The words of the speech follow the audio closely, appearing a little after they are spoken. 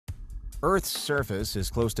Earth's surface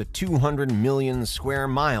is close to 200 million square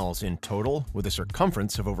miles in total, with a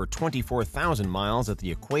circumference of over 24,000 miles at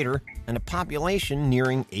the equator and a population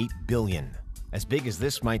nearing 8 billion. As big as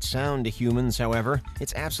this might sound to humans, however,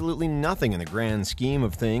 it's absolutely nothing in the grand scheme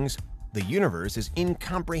of things. The universe is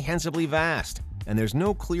incomprehensibly vast, and there's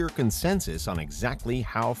no clear consensus on exactly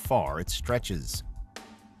how far it stretches.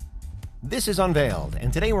 This is Unveiled,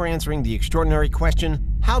 and today we're answering the extraordinary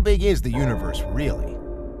question, how big is the universe really?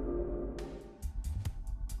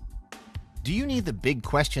 Do you need the big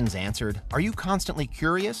questions answered? Are you constantly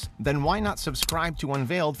curious? Then why not subscribe to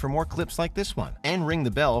Unveiled for more clips like this one, and ring the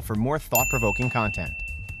bell for more thought-provoking content.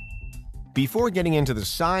 Before getting into the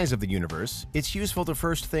size of the universe, it's useful to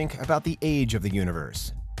first think about the age of the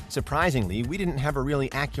universe. Surprisingly, we didn't have a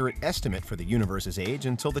really accurate estimate for the universe's age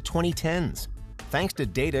until the 2010s. Thanks to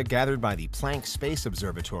data gathered by the Planck Space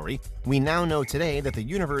Observatory, we now know today that the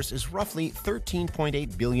universe is roughly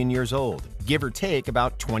 13.8 billion years old, give or take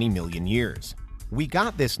about 20 million years. We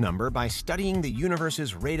got this number by studying the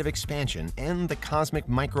universe's rate of expansion and the cosmic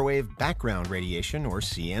microwave background radiation, or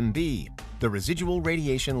CMB, the residual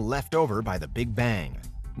radiation left over by the Big Bang.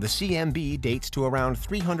 The CMB dates to around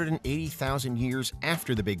 380,000 years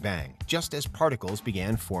after the Big Bang, just as particles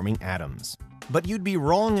began forming atoms. But you'd be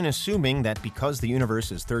wrong in assuming that because the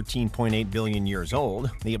universe is 13.8 billion years old,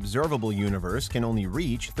 the observable universe can only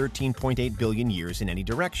reach 13.8 billion years in any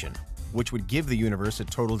direction, which would give the universe a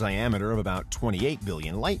total diameter of about 28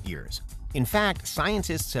 billion light years. In fact,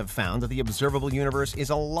 scientists have found that the observable universe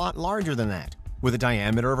is a lot larger than that, with a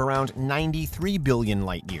diameter of around 93 billion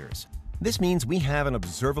light years. This means we have an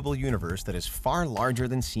observable universe that is far larger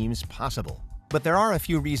than seems possible. But there are a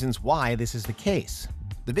few reasons why this is the case.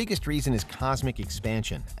 The biggest reason is cosmic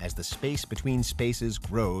expansion, as the space between spaces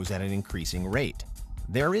grows at an increasing rate.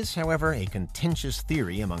 There is, however, a contentious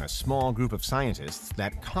theory among a small group of scientists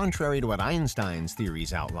that, contrary to what Einstein's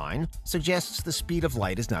theories outline, suggests the speed of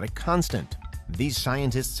light is not a constant. These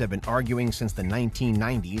scientists have been arguing since the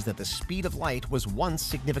 1990s that the speed of light was once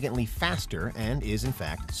significantly faster and is, in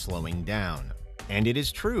fact, slowing down. And it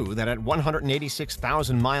is true that at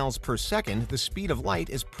 186,000 miles per second, the speed of light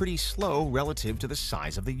is pretty slow relative to the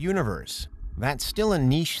size of the universe. That's still a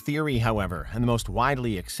niche theory, however, and the most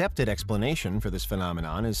widely accepted explanation for this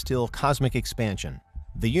phenomenon is still cosmic expansion.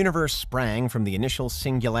 The universe sprang from the initial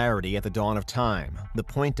singularity at the dawn of time, the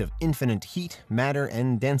point of infinite heat, matter,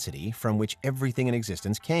 and density from which everything in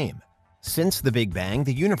existence came. Since the Big Bang,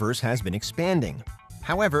 the universe has been expanding.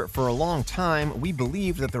 However, for a long time, we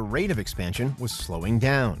believed that the rate of expansion was slowing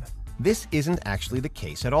down. This isn't actually the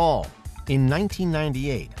case at all. In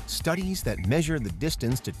 1998, studies that measured the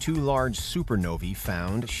distance to two large supernovae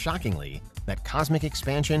found, shockingly, that cosmic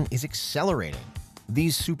expansion is accelerating.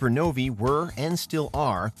 These supernovae were, and still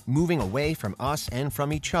are, moving away from us and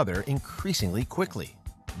from each other increasingly quickly.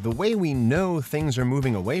 The way we know things are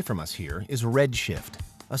moving away from us here is redshift.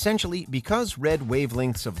 Essentially, because red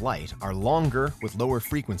wavelengths of light are longer with lower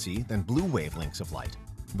frequency than blue wavelengths of light.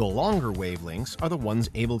 The longer wavelengths are the ones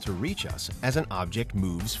able to reach us as an object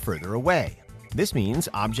moves further away. This means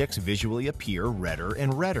objects visually appear redder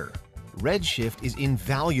and redder. Redshift is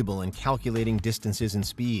invaluable in calculating distances and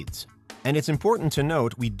speeds. And it's important to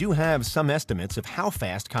note we do have some estimates of how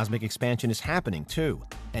fast cosmic expansion is happening too.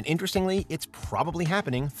 And interestingly, it's probably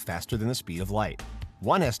happening faster than the speed of light.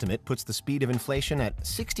 One estimate puts the speed of inflation at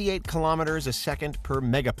 68 kilometers a second per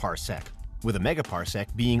megaparsec, with a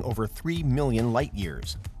megaparsec being over 3 million light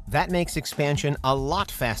years. That makes expansion a lot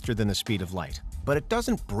faster than the speed of light, but it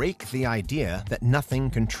doesn't break the idea that nothing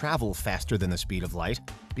can travel faster than the speed of light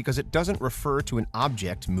because it doesn't refer to an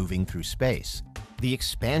object moving through space. The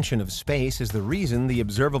expansion of space is the reason the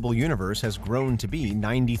observable universe has grown to be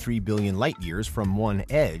 93 billion light years from one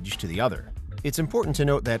edge to the other. It's important to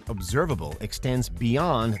note that observable extends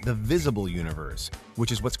beyond the visible universe,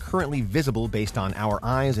 which is what's currently visible based on our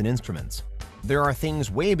eyes and instruments. There are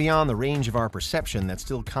things way beyond the range of our perception that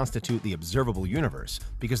still constitute the observable universe,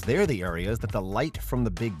 because they're the areas that the light from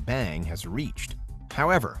the Big Bang has reached.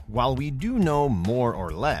 However, while we do know more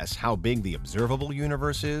or less how big the observable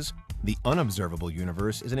universe is, the unobservable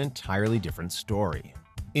universe is an entirely different story.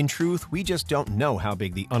 In truth, we just don't know how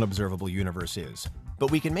big the unobservable universe is, but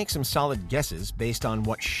we can make some solid guesses based on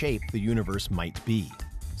what shape the universe might be.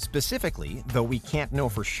 Specifically, though we can't know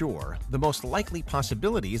for sure, the most likely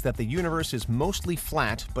possibility is that the universe is mostly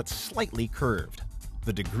flat but slightly curved.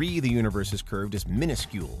 The degree the universe is curved is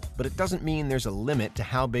minuscule, but it doesn't mean there's a limit to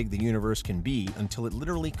how big the universe can be until it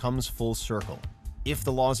literally comes full circle. If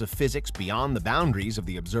the laws of physics beyond the boundaries of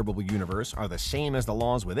the observable universe are the same as the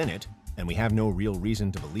laws within it, and we have no real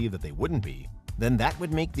reason to believe that they wouldn't be, then that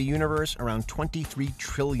would make the universe around 23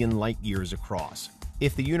 trillion light-years across.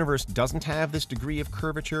 If the universe doesn't have this degree of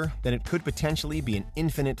curvature, then it could potentially be an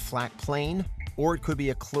infinite flat plane, or it could be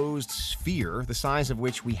a closed sphere the size of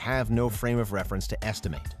which we have no frame of reference to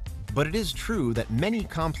estimate. But it is true that many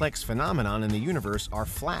complex phenomena in the universe are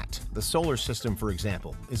flat. The solar system, for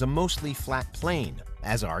example, is a mostly flat plane,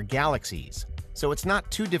 as are galaxies. So it's not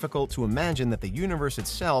too difficult to imagine that the universe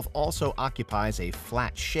itself also occupies a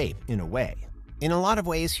flat shape in a way. In a lot of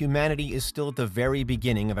ways, humanity is still at the very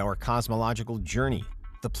beginning of our cosmological journey.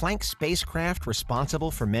 The Planck spacecraft, responsible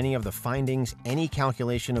for many of the findings any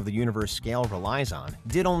calculation of the universe scale relies on,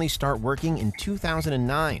 did only start working in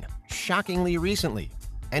 2009, shockingly recently.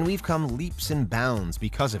 And we've come leaps and bounds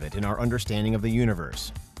because of it in our understanding of the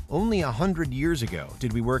universe. Only 100 years ago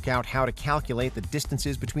did we work out how to calculate the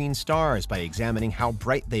distances between stars by examining how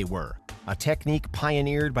bright they were, a technique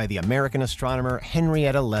pioneered by the American astronomer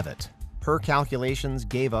Henrietta Leavitt. Her calculations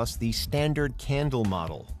gave us the standard candle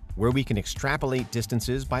model, where we can extrapolate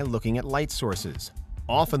distances by looking at light sources.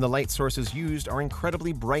 Often the light sources used are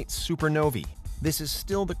incredibly bright supernovae. This is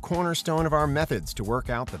still the cornerstone of our methods to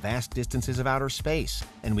work out the vast distances of outer space,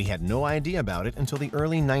 and we had no idea about it until the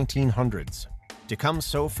early 1900s. To come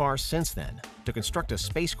so far since then, to construct a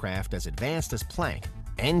spacecraft as advanced as Planck,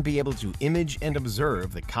 and be able to image and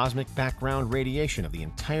observe the cosmic background radiation of the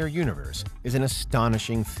entire universe is an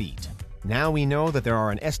astonishing feat. Now we know that there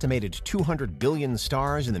are an estimated 200 billion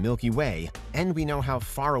stars in the Milky Way, and we know how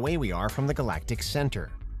far away we are from the galactic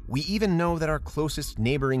center. We even know that our closest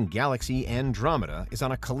neighboring galaxy, Andromeda, is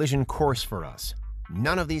on a collision course for us.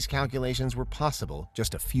 None of these calculations were possible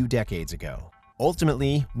just a few decades ago.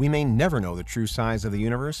 Ultimately, we may never know the true size of the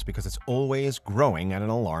universe because it's always growing at an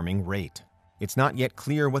alarming rate. It's not yet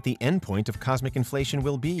clear what the endpoint of cosmic inflation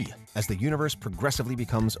will be, as the universe progressively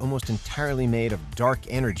becomes almost entirely made of dark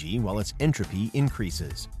energy while its entropy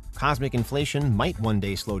increases. Cosmic inflation might one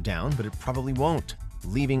day slow down, but it probably won't,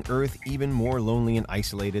 leaving Earth even more lonely and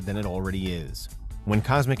isolated than it already is. When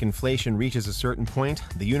cosmic inflation reaches a certain point,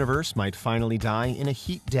 the universe might finally die in a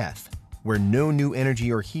heat death, where no new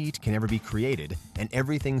energy or heat can ever be created, and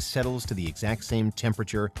everything settles to the exact same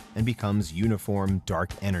temperature and becomes uniform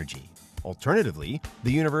dark energy. Alternatively,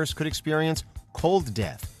 the universe could experience cold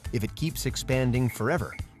death if it keeps expanding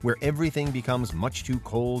forever, where everything becomes much too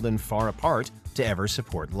cold and far apart to ever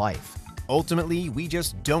support life. Ultimately, we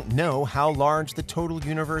just don't know how large the total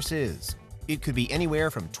universe is. It could be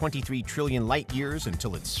anywhere from 23 trillion light-years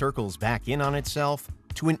until it circles back in on itself,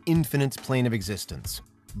 to an infinite plane of existence.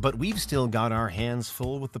 But we've still got our hands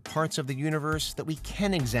full with the parts of the universe that we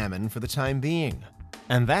can examine for the time being.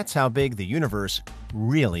 And that's how big the universe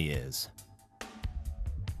really is.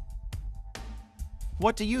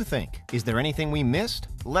 What do you think? Is there anything we missed?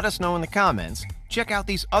 Let us know in the comments. Check out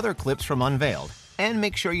these other clips from Unveiled, and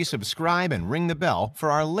make sure you subscribe and ring the bell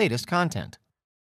for our latest content.